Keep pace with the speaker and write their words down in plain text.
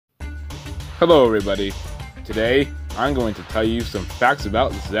Hello everybody, today I'm going to tell you some facts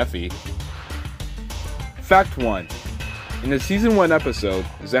about Zephie. Fact 1. In the season 1 episode,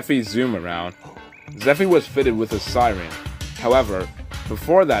 Zephie's Zoom Around, Zephie was fitted with a siren. However,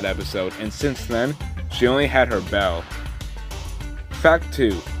 before that episode and since then, she only had her bell. Fact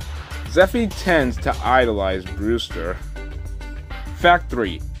 2. Zephie tends to idolize Brewster. Fact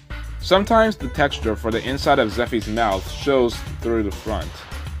 3. Sometimes the texture for the inside of Zephie's mouth shows through the front.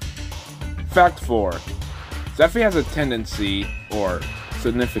 Fact 4. Zephie has a tendency, or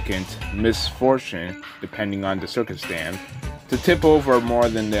significant misfortune, depending on the circumstance, to tip over more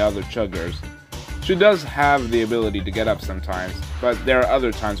than the other chuggers. She does have the ability to get up sometimes, but there are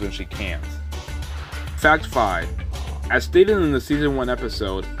other times when she can't. Fact 5. As stated in the Season 1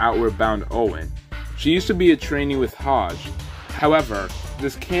 episode, Outward Bound Owen, she used to be a trainee with Hodge. However,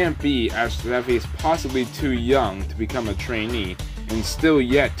 this can't be, as Zephie is possibly too young to become a trainee, and still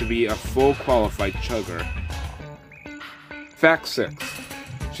yet to be a full qualified chugger. Fact 6.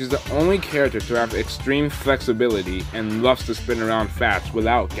 She's the only character to have extreme flexibility and loves to spin around fast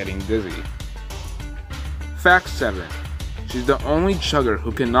without getting dizzy. Fact 7. She's the only chugger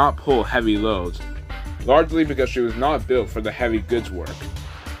who cannot pull heavy loads, largely because she was not built for the heavy goods work.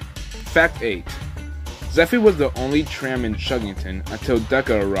 Fact 8. Zephie was the only tram in Chuggington until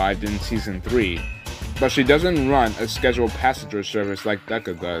Decca arrived in Season 3, but she doesn't run a scheduled passenger service like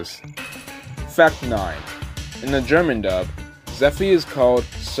Decca does. Fact 9. In the German dub, Zephie is called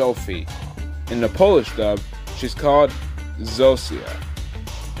Sophie. In the Polish dub, she's called Zosia.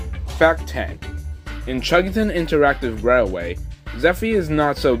 Fact 10. In Chuggington Interactive Railway, Zephie is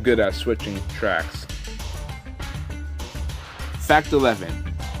not so good at switching tracks. Fact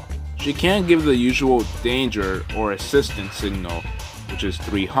 11. She can't give the usual danger or assistance signal, which is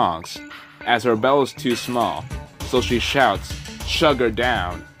 3 honks, as her bell is too small, so she shouts, "Chug her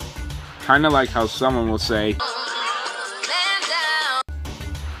down." Kinda like how someone will say,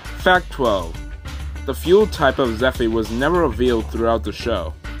 Fact 12. The fuel type of Zephie was never revealed throughout the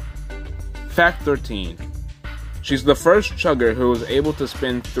show. Fact 13. She's the first chugger who was able to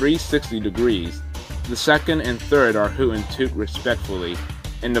spin 360 degrees. The second and third are Hoot and Toot respectfully,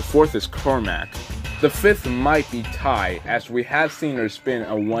 and the fourth is Cormac. The fifth might be Ty, as we have seen her spin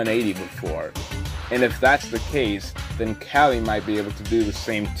a 180 before. And if that's the case, then Callie might be able to do the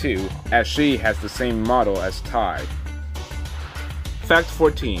same too, as she has the same model as Ty. Fact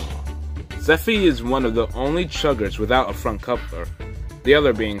 14. Zephie is one of the only chuggers without a front coupler, the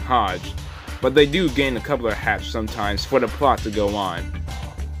other being Hodge, but they do gain a coupler hatch sometimes for the plot to go on.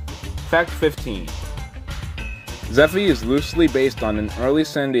 Fact 15. Zephie is loosely based on an early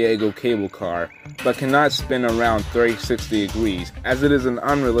San Diego cable car, but cannot spin around 360 degrees, as it is an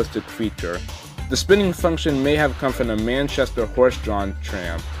unrealistic feature. The spinning function may have come from a Manchester horse-drawn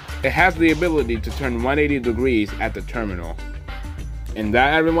tram. It has the ability to turn 180 degrees at the terminal. And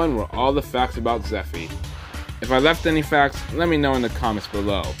that, everyone, were all the facts about Zephie. If I left any facts, let me know in the comments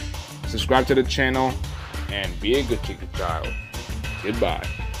below. Subscribe to the channel, and be a good chicken child. Goodbye.